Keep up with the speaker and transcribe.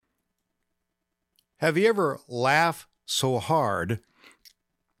Have you ever laughed so hard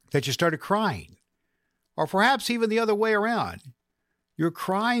that you started crying? Or perhaps even the other way around. You're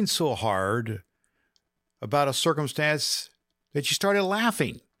crying so hard about a circumstance that you started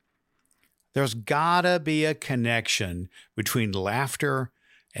laughing. There's gotta be a connection between laughter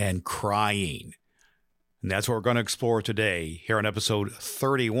and crying. And that's what we're going to explore today here on episode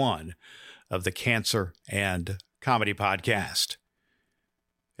 31 of the Cancer and Comedy Podcast.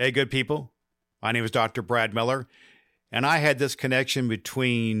 Hey, good people. My name is Dr. Brad Miller, and I had this connection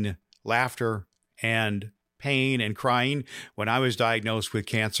between laughter and pain and crying when I was diagnosed with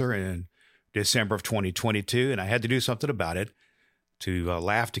cancer in December of 2022, and I had to do something about it. To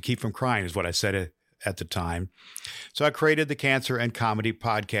laugh to keep from crying is what I said at the time. So I created the Cancer and Comedy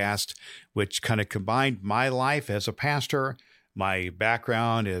Podcast, which kind of combined my life as a pastor, my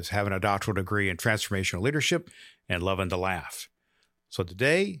background is having a doctoral degree in transformational leadership, and loving to laugh. So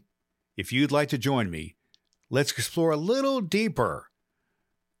today, if you'd like to join me, let's explore a little deeper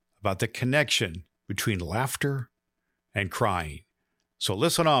about the connection between laughter and crying. So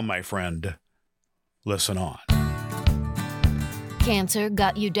listen on, my friend. Listen on. Cancer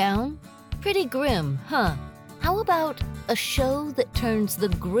got you down? Pretty grim, huh? How about a show that turns the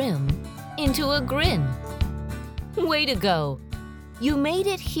grim into a grin? Way to go! You made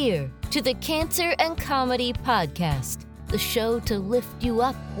it here to the Cancer and Comedy Podcast, the show to lift you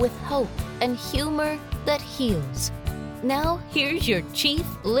up with hope and humor that heals. Now, here's your chief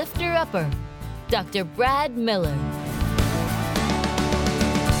lifter-upper, Dr. Brad Miller.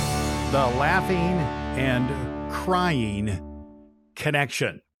 The laughing and crying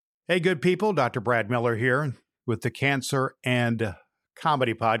connection. Hey, good people, Dr. Brad Miller here with the Cancer and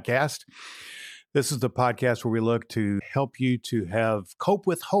Comedy Podcast. This is the podcast where we look to help you to cope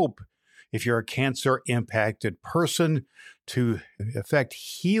with hope if you're a cancer-impacted person, to effect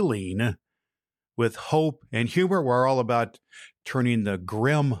healing with hope and humor. We're all about turning the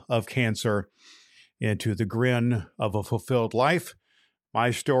grim of cancer into the grin of a fulfilled life.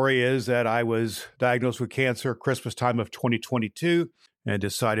 My story is that I was diagnosed with cancer Christmas time of 2022 and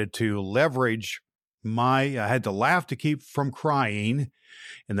decided to leverage I had to laugh to keep from crying,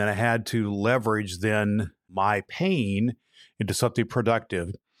 and then I had to leverage then my pain into something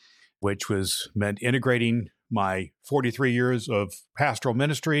productive, which meant integrating my 43 years of pastoral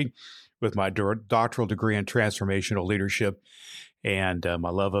ministry with my doctoral degree in transformational leadership and my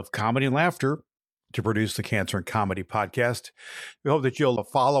love of comedy and laughter to produce the Cancer and Comedy Podcast. We hope that you'll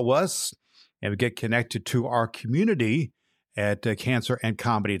follow us and get connected to our community at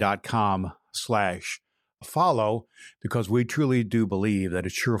cancerandcomedy.com/follow, because we truly do believe that a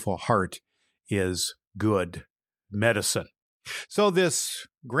cheerful heart is good medicine. So this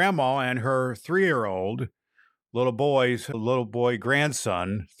grandma and her 3-year-old little boy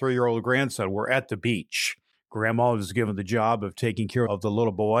grandson, 3-year-old grandson, were at the beach. Grandma was given the job of taking care of the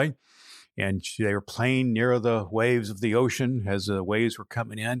little boy, and they were playing near the waves of the ocean as the waves were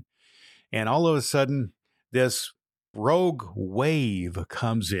coming in. And all of a sudden, this rogue wave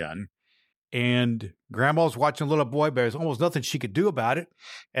comes in, and Grandma's watching the little boy, but there's almost nothing she could do about it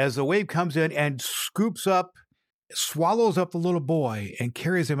as the wave comes in and swallows up the little boy and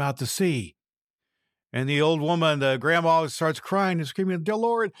carries him out to sea. And the old woman, the grandma, starts crying and screaming, "Dear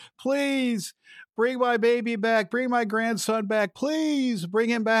Lord, please bring my baby back. Bring my grandson back. Please bring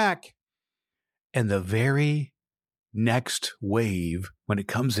him back." And the very next wave, when it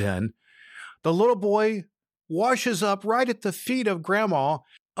comes in, the little boy washes up right at the feet of Grandma,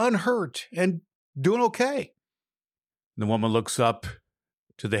 unhurt and doing okay. The woman looks up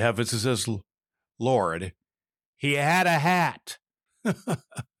to the heavens and says, "Lord, he had a hat."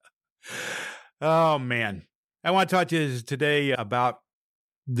 Oh, man. I want to talk to you today about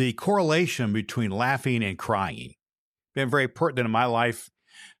the correlation between laughing and crying. Been very pertinent in my life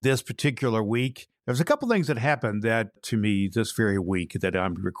this particular week. There's a couple things that happened to me this very week that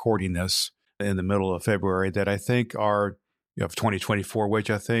I'm recording this in the middle of February that I think are of 2024, which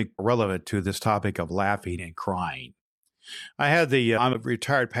I think are relevant to this topic of laughing and crying. I'm a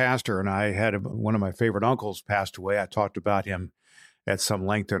retired pastor, and I had one of my favorite uncles passed away. I talked about him at some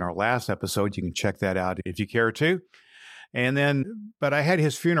length in our last episode. You can check that out if you care to. But I had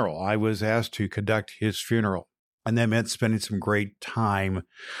his funeral. I was asked to conduct his funeral. And that meant spending some great time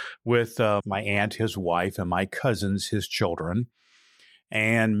with my aunt, his wife, and my cousins, his children,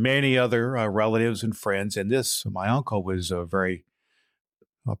 and many other relatives and friends. And my uncle was a very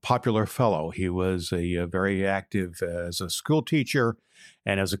popular fellow. He was very active as a school teacher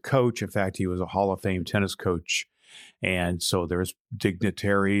and as a coach. In fact, he was a Hall of Fame tennis coach. And so there's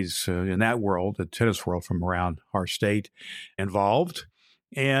dignitaries in that world, the tennis world from around our state involved.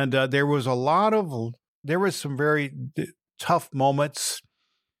 And there was some very tough moments.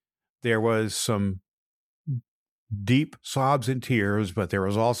 There was some deep sobs and tears, but there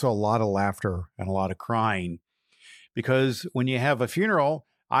was also a lot of laughter and a lot of crying. Because when you have a funeral,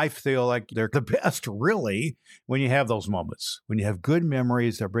 I feel like they're the best, really, when you have those moments, when you have good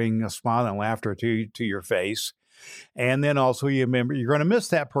memories that bring a smile and laughter to your face. And then also you remember you're going to miss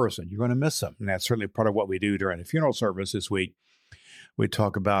that person. You're going to miss them. And that's certainly part of what we do during the funeral service this week. We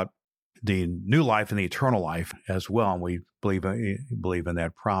talk about the new life and the eternal life as well. And we believe in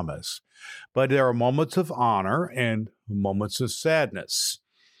that promise. But there are moments of honor and moments of sadness.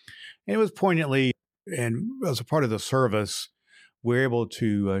 And it was poignantly, and as a part of the service, we were able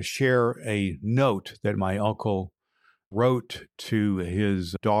to share a note that my uncle wrote to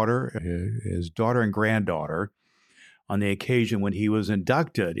his daughter and granddaughter on the occasion when he was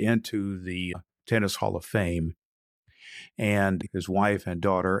inducted into the Tennis Hall of Fame. And his wife and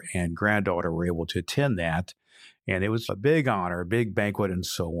daughter and granddaughter were able to attend that. And it was a big honor, a big banquet, and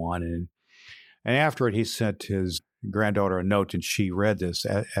so on. And after it, he sent his granddaughter a note, and she read this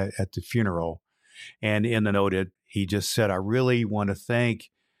at the funeral. And in the note, he just said, "I really want to thank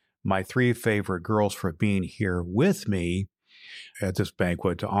my 3 favorite girls for being here with me at this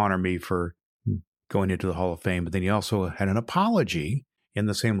banquet to honor me for going into the Hall of Fame." But then he also had an apology in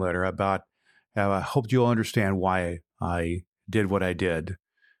the same letter about, "I hope you'll understand why I did what I did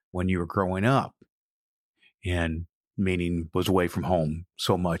when you were growing up," and meaning was away from home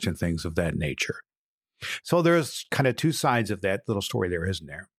so much and things of that nature. So there's kind of 2 sides of that little story there, isn't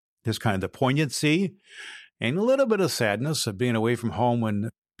there? There's kind of the poignancy and a little bit of sadness of being away from home when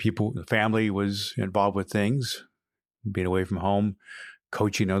the family was involved with things, being away from home,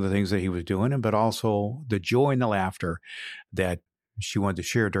 coaching other things that he was doing, but also the joy and the laughter that she wanted to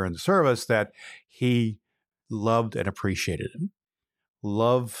share during the service that he loved and appreciated.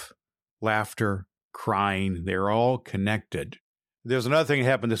 Love, laughter, crying, they're all connected. There's another thing that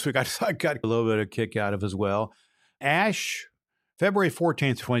happened this week I got a little bit of a kick out of as well. February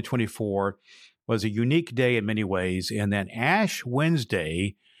 14th, 2024 was a unique day in many ways, and then Ash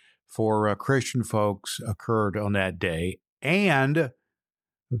Wednesday for Christian folks occurred on that day, and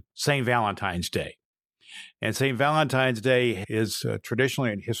St. Valentine's Day. And St. Valentine's Day is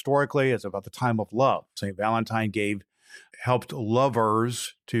traditionally and historically, it's about the time of love. St. Valentine helped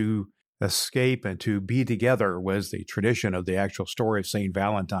lovers to escape and to be together was the tradition of the actual story of St.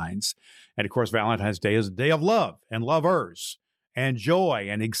 Valentine's. And of course, Valentine's Day is a day of love and lovers and joy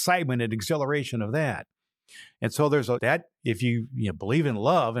and excitement and exhilaration of that. And so there's that, if you believe in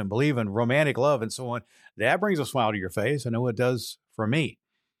love and believe in romantic love and so on, that brings a smile to your face. I know it does for me.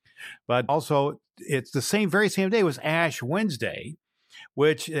 But also, it's the very same day was Ash Wednesday,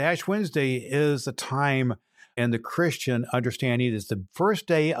 which Ash Wednesday is the time in the Christian understanding is the first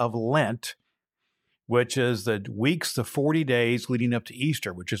day of Lent, which is the 40 days leading up to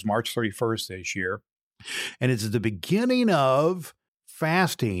Easter, which is March 31st this year. And it's the beginning of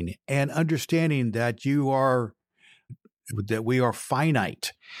fasting and understanding that we are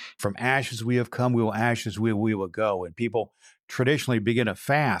finite. From ashes we have come, we will ashes we will go. And people traditionally begin a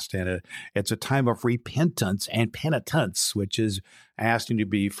fast, and it's a time of repentance and penitence, which is asking to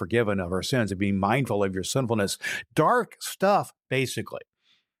be forgiven of our sins and being mindful of your sinfulness. Dark stuff, basically.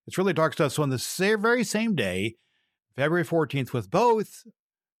 It's really dark stuff. So on the very same day, February 14th, with both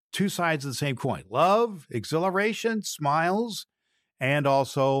 2 sides of the same coin, love, exhilaration, smiles, and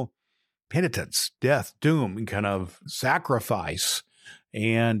also penitence, death, doom, and kind of sacrifice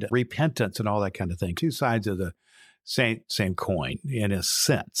and repentance and all that kind of thing. 2 sides of the same coin in a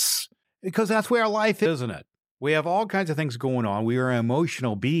sense, because that's where our life is, isn't it? We have all kinds of things going on. We are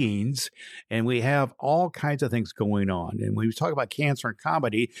emotional beings, and we have all kinds of things going on. And when we talk about cancer and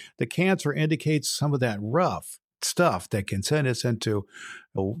comedy, the cancer indicates some of that rough stuff that can send us into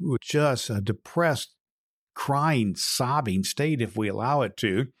just a depressed, crying, sobbing state if we allow it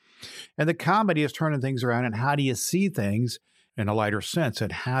to. And the comedy is turning things around, and how do you see things in a lighter sense,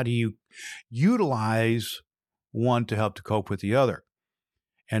 and how do you utilize one to help to cope with the other,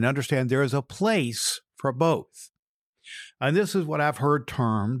 and understand there is a place for both. And this is what I've heard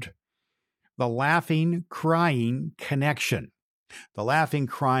termed the laughing, crying connection. The laughing,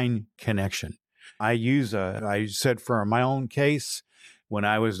 crying connection. I said for my own case, when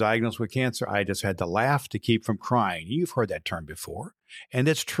I was diagnosed with cancer, I just had to laugh to keep from crying. You've heard that term before, and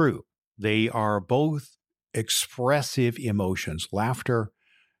it's true. They are both expressive emotions, laughter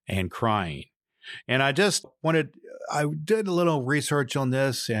and crying. And I did a little research on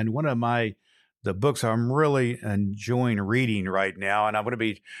this, and one of the books I'm really enjoying reading right now, and I'm going to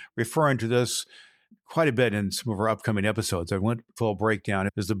be referring to this quite a bit in some of our upcoming episodes. I went full breakdown.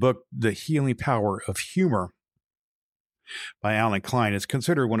 Is the book, The Healing Power of Humor by Alan Klein. It's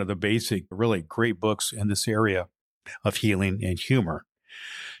considered one of the basic, really great books in this area of healing and humor.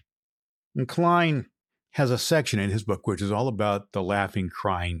 And Klein has a section in his book which is all about the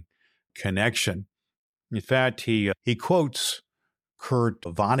laughing-crying connection. In fact, he quotes Kurt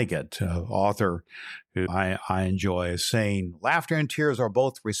Vonnegut, author who I enjoy, as saying, "Laughter and tears are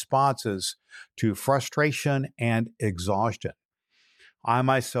both responses to frustration and exhaustion. I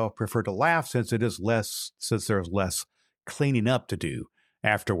myself prefer to laugh since there's less cleaning up to do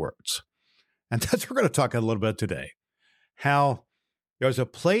afterwards." And that's what we're going to talk a little bit today. How there's a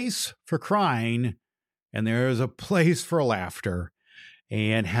place for crying and there's a place for laughter,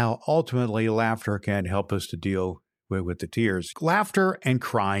 and how ultimately laughter can help us to deal with the tears. Laughter and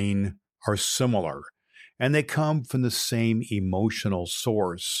crying are similar, and they come from the same emotional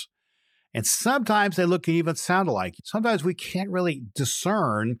source. And sometimes they look and even sound alike. Sometimes we can't really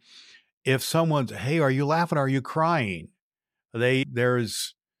discern if someone's, hey, are you laughing or are you crying? They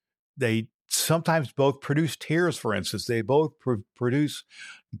sometimes both produce tears, for instance. They both produce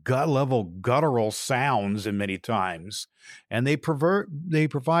gut-level guttural sounds in many times. And they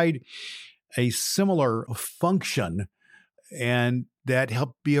provide a similar function, and that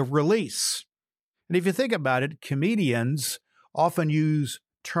help be a release. And if you think about it, comedians often use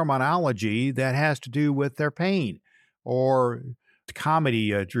terminology that has to do with their pain, or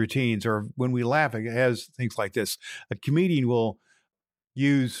comedy routines, or when we laugh, it has things like this. A comedian will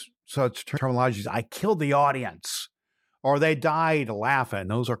use such terminologies, I killed the audience, or they died laughing.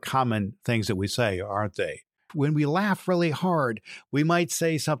 Those are common things that we say, aren't they? When we laugh really hard, we might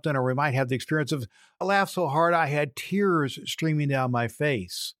say something, or we might have the experience of, I laughed so hard I had tears streaming down my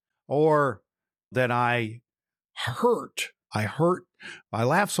face, or that I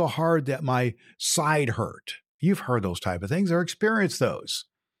laughed so hard that my side hurt. You've heard those type of things or experienced those.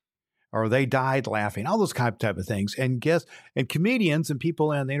 Or they died laughing, all those type of things. And comedians and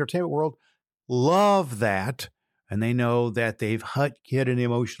people in the entertainment world love that, and they know that they've hit an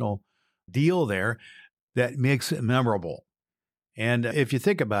emotional deal there that makes it memorable. And if you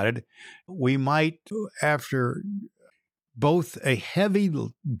think about it, we might, after both a heavy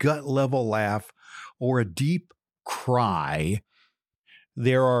gut level laugh or a deep cry,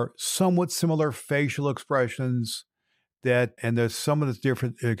 there are somewhat similar facial expressions and there's some of the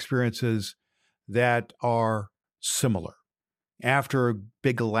different experiences that are similar. After a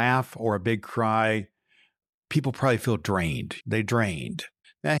big laugh or a big cry, people probably feel drained. They're drained.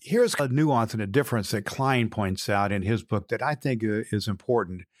 Now, here's a nuance and a difference that Klein points out in his book that I think is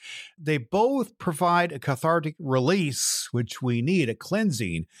important. They both provide a cathartic release, which we need, a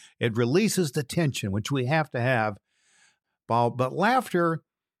cleansing. It releases the tension, which we have to have. But laughter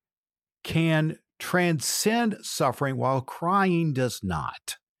can transcend suffering while crying does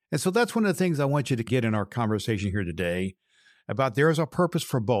not. And so that's one of the things I want you to get in our conversation here today about there is a purpose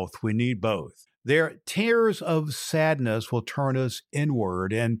for both. We need both. Tears of sadness will turn us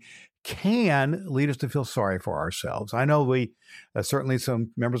inward and can lead us to feel sorry for ourselves. I know certainly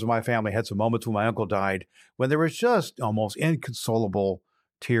some members of my family had some moments when my uncle died when there was just almost inconsolable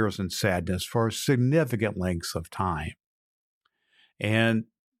tears and sadness for significant lengths of time. And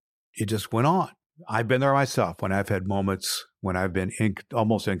it just went on. I've been there myself when I've had moments when I've been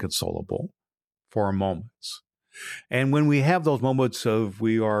almost inconsolable for moments. And when we have those moments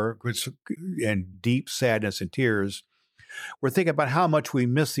we are in deep sadness and tears, we're thinking about how much we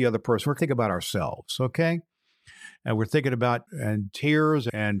miss the other person. We're thinking about ourselves, okay? And we're thinking about, and tears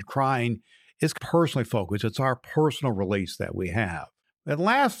and crying is personally focused. It's our personal release that we have. And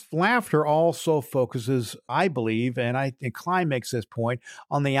laughter also focuses, I believe, and Klein makes this point,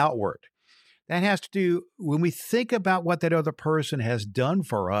 on the outward. That has to do, when we think about what that other person has done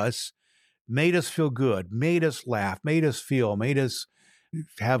for us, made us feel good, made us laugh, made us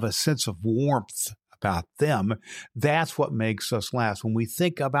have a sense of warmth about them, that's what makes us laugh. When we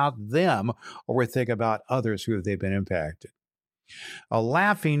think about them or we think about others who they've been impacted.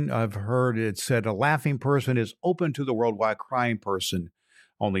 I've heard it said, a laughing person is open to the world while a crying person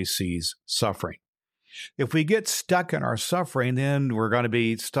only sees suffering. If we get stuck in our suffering, then we're going to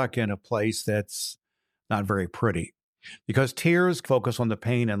be stuck in a place that's not very pretty. Because tears focus on the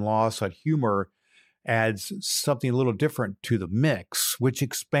pain and loss, and humor adds something a little different to the mix, which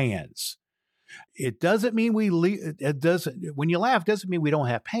expands. It doesn't mean when you laugh, it doesn't mean we don't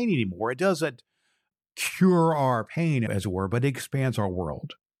have pain anymore. It doesn't cure our pain, as it were, but it expands our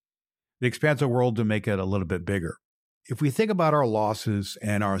world. It expands our world to make it a little bit bigger. If we think about our losses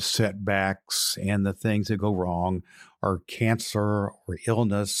and our setbacks and the things that go wrong, or cancer or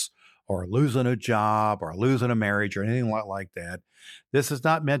illness or losing a job or losing a marriage or anything like that. This is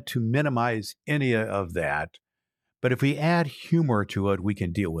not meant to minimize any of that. But if we add humor to it, we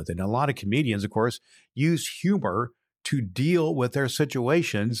can deal with it. And a lot of comedians, of course, use humor to deal with their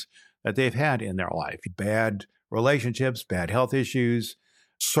situations that they've had in their life. Bad relationships, bad health issues,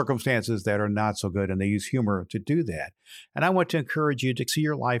 circumstances that are not so good, and they use humor to do that. And I want to encourage you to see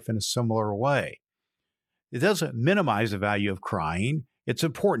your life in a similar way. It doesn't minimize the value of crying. It's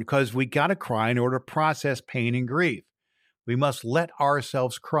important because we got to cry in order to process pain and grief. We must let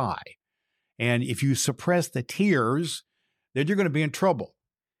ourselves cry. And if you suppress the tears, then you're going to be in trouble.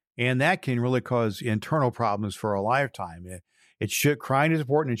 And that can really cause internal problems for a lifetime. Crying is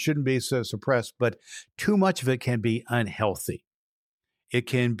important. It shouldn't be so suppressed, but too much of it can be unhealthy. It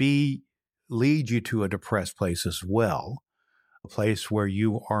can lead you to a depressed place as well, a place where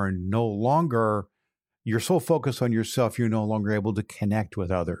you are no longer, you're so focused on yourself, you're no longer able to connect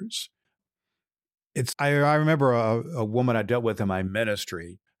with others. I remember a woman I dealt with in my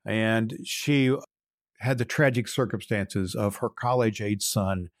ministry, and she had the tragic circumstances of her college-age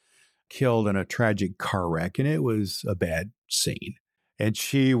son killed in a tragic car wreck, and it was a bad scene. And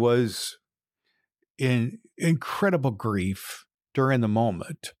she was in incredible grief during the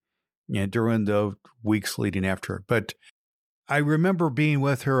moment and during the weeks leading after it. But I remember being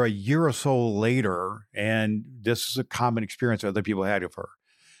with her a year or so later, and this is a common experience other people had of her.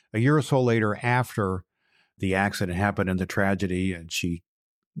 A year or so later after the accident happened and the tragedy, and she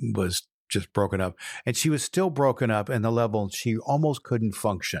was just broken up. And she was still broken up in the level she almost couldn't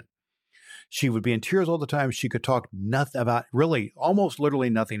function. She would be in tears all the time. She could talk nothing about, really, almost literally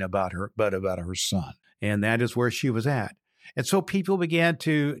nothing about her, but about her son. And that is where she was at. And so people began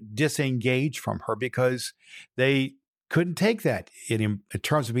to disengage from her because they couldn't take that in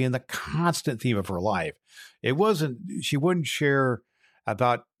terms of being the constant theme of her life. She wouldn't share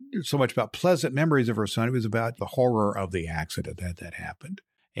so much about pleasant memories of her son. It was about the horror of the accident that happened.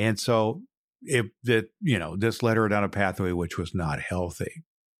 And so this led her down a pathway which was not healthy.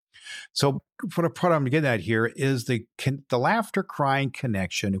 So what I'm getting at here is the laughter-crying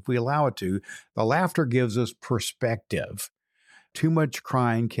connection. If we allow it to, the laughter gives us perspective. Too much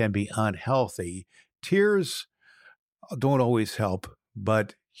crying can be unhealthy. Tears don't always help,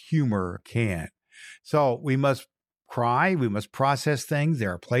 but humor can. So we must cry. We must process things.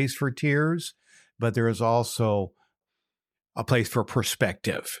 There are places for tears, but there is also a place for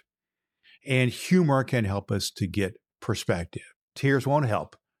perspective. And humor can help us to get perspective. Tears won't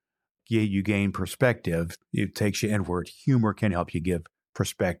help. You gain perspective. It takes you inward. Humor can help you give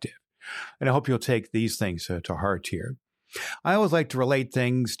perspective. And I hope you'll take these things to heart here. I always like to relate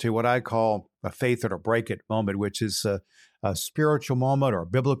things to what I call a faith it or break it moment, which is a spiritual moment or a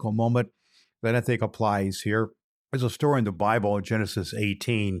biblical moment that I think applies here. There's a story in the Bible, Genesis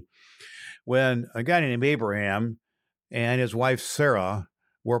 18, when a guy named Abraham and his wife Sarah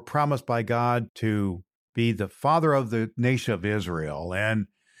were promised by God to be the father of the nation of Israel. And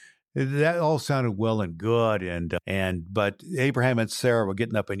that all sounded well and good, but Abraham and Sarah were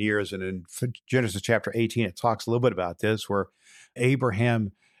getting up in years, and in Genesis chapter 18, it talks a little bit about this, where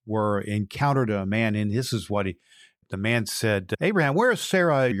Abraham encountered a man, and this is what the man said, "Abraham, where is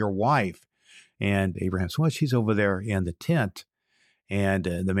Sarah, your wife?" And Abraham said, "Well, she's over there in the tent." And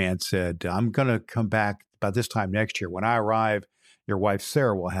the man said, "I'm going to come back about this time next year. When I arrive, your wife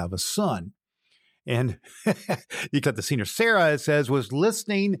Sarah will have a son." And you got the scene. Sarah, it says, was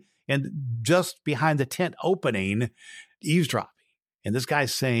listening and just behind the tent opening, eavesdropping. And this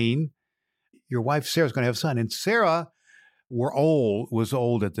guy's saying, your wife Sarah's going to have a son. And Sarah was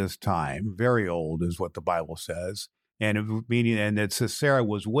old at this time, very old is what the Bible says. And it says Sarah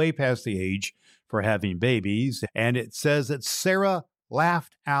was way past the age for having babies. And it says that Sarah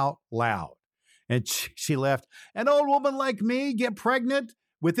laughed out loud. And she laughed, "An old woman like me get pregnant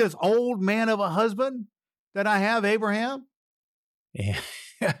with this old man of a husband that I have, Abraham?" And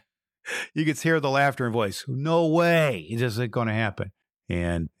you could hear the laughter in voice. "No way. It isn't going to happen."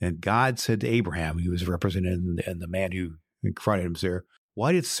 And God said to Abraham, he was represented in the man who confronted him there,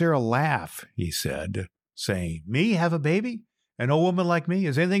 "Why did Sarah laugh?" He said, saying, "Me have a baby? An old woman like me?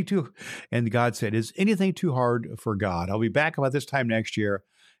 Is anything too..." And God said, "Is anything too hard for God? I'll be back about this time next year,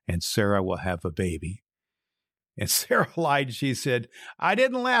 and Sarah will have a baby." And Sarah lied. She said, "I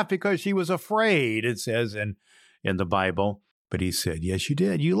didn't laugh because she was afraid," it says in the Bible. But he said, "Yes, you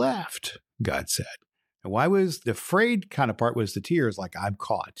did. You laughed," God said. And why was the afraid kind of part was the tears, like I'm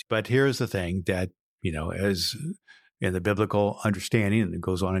caught. But here's the thing that, as in the biblical understanding, and it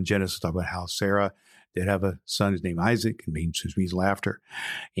goes on in Genesis, talk about how Sarah did have a son named Isaac, which means laughter,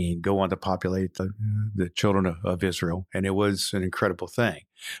 and go on to populate the children of Israel. And it was an incredible thing.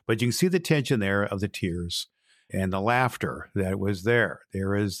 But you can see the tension there of the tears and the laughter that was there.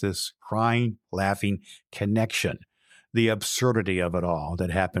 There is this crying, laughing connection, the absurdity of it all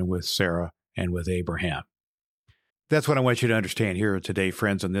that happened with Sarah and with Abraham. That's what I want you to understand here today,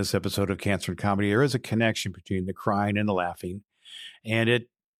 friends, in this episode of Cancer and Comedy. There is a connection between the crying and the laughing, and it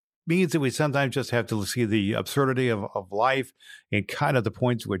means that we sometimes just have to see the absurdity of life and kind of the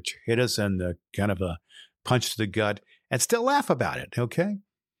points which hit us and the kind of a punch to the gut and still laugh about it, okay?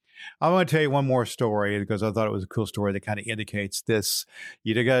 I want to tell you one more story because I thought it was a cool story that kind of indicates this.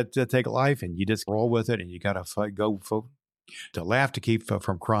 You got to take life and you just roll with it, and you got to laugh to keep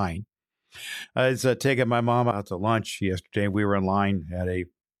from crying. I was taking my mom out to lunch yesterday. We were in line at a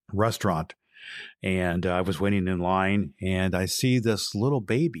restaurant, and I was waiting in line, and I see this little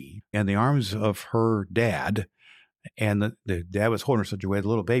baby in the arms of her dad, and the dad was holding her such a way. The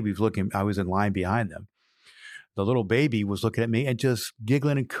little baby was looking. I was in line behind them. The little baby was looking at me and just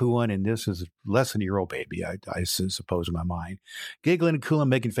giggling and cooing, and this is less than a year-old baby, I suppose in my mind. Giggling and cooing,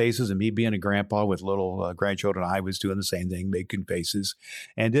 making faces, and me being a grandpa with little grandchildren, I was doing the same thing, making faces,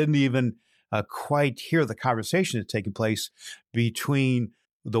 and didn't even quite hear the conversation that's taking place between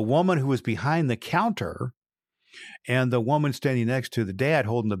the woman who was behind the counter and the woman standing next to the dad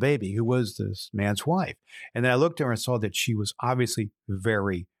holding the baby, who was this man's wife. And then I looked at her and saw that she was obviously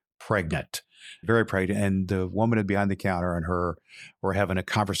very pregnant. And the woman behind the counter and her were having a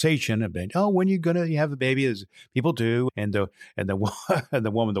conversation about, oh, when you have a baby, as people do. And the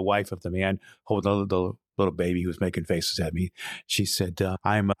woman, the wife of the man, holding the little baby who was making faces at me, she said,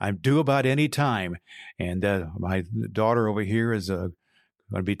 I'm due about any time. And my daughter over here is going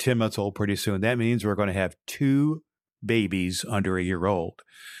to be 10 months old pretty soon. That means we're going to have 2 babies under a year old.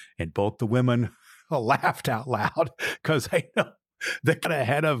 And both the women laughed out loud because they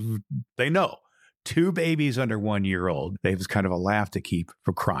know 2 babies under 1 year old. They was kind of a laugh to keep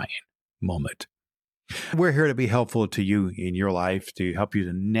from crying moment. We're here to be helpful to you in your life, to help you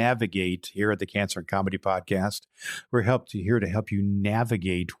to navigate here at the Cancer and Comedy Podcast. We're here to help you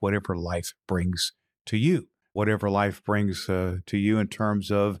navigate whatever life brings to you, whatever life brings to you in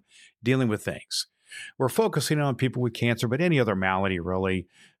terms of dealing with things. We're focusing on people with cancer, but any other malady really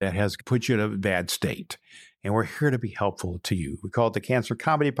that has put you in a bad state. And we're here to be helpful to you. We call it the Cancer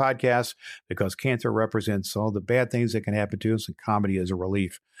Comedy Podcast because cancer represents all the bad things that can happen to us, and comedy is a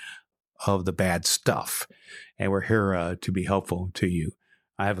relief of the bad stuff. And we're here to be helpful to you.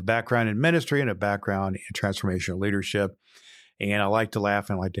 I have a background in ministry and a background in transformational leadership, and I like to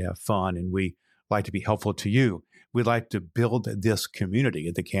laugh and I like to have fun, and we like to be helpful to you. We'd like to build this community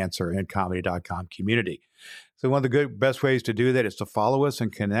at the cancerandcomedy.com community. So one of the best ways to do that is to follow us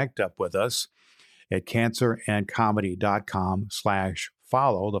and connect up with us at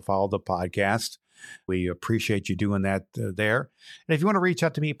cancerandcomedy.com/follow, to follow the podcast. We appreciate you doing that there. And if you want to reach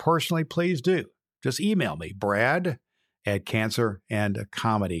out to me personally, please do. Just email me,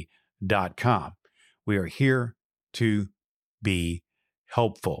 brad@cancerandcomedy.com. We are here to be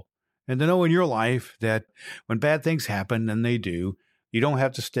helpful. And to know in your life that when bad things happen, and they do, you don't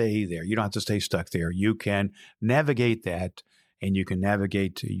have to stay there. You don't have to stay stuck there. You can navigate that, and you can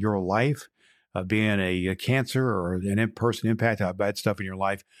navigate your life being a cancer or an in-person impact of bad stuff in your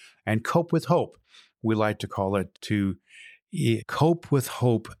life, and cope with hope. We like to call it to cope with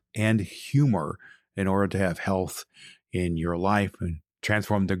hope and humor in order to have health in your life and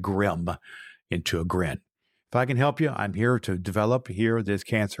transform the grim into a grin. If I can help you, I'm here to develop this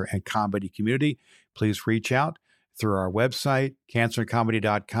cancer and comedy community. Please reach out through our website,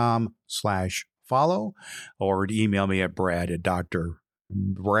 cancerandcomedy.com/follow, or email me at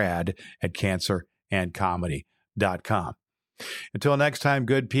brad@cancerandcomedy.com. Until next time,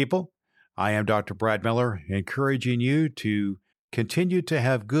 good people, I am Dr. Brad Miller, encouraging you to continue to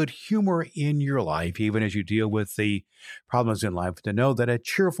have good humor in your life, even as you deal with the problems in life, to know that a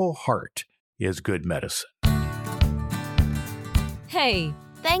cheerful heart is good medicine. Hey,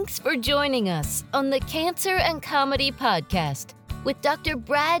 thanks for joining us on the Cancer and Comedy Podcast with Dr.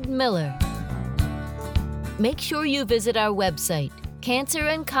 Brad Miller. Make sure you visit our website,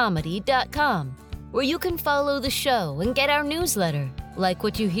 cancerandcomedy.com, where you can follow the show and get our newsletter. Like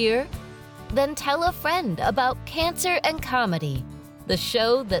what you hear? Then tell a friend about Cancer and Comedy, the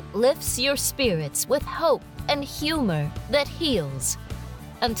show that lifts your spirits with hope and humor that heals.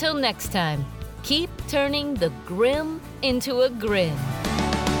 Until next time, keep turning the grim into a grin.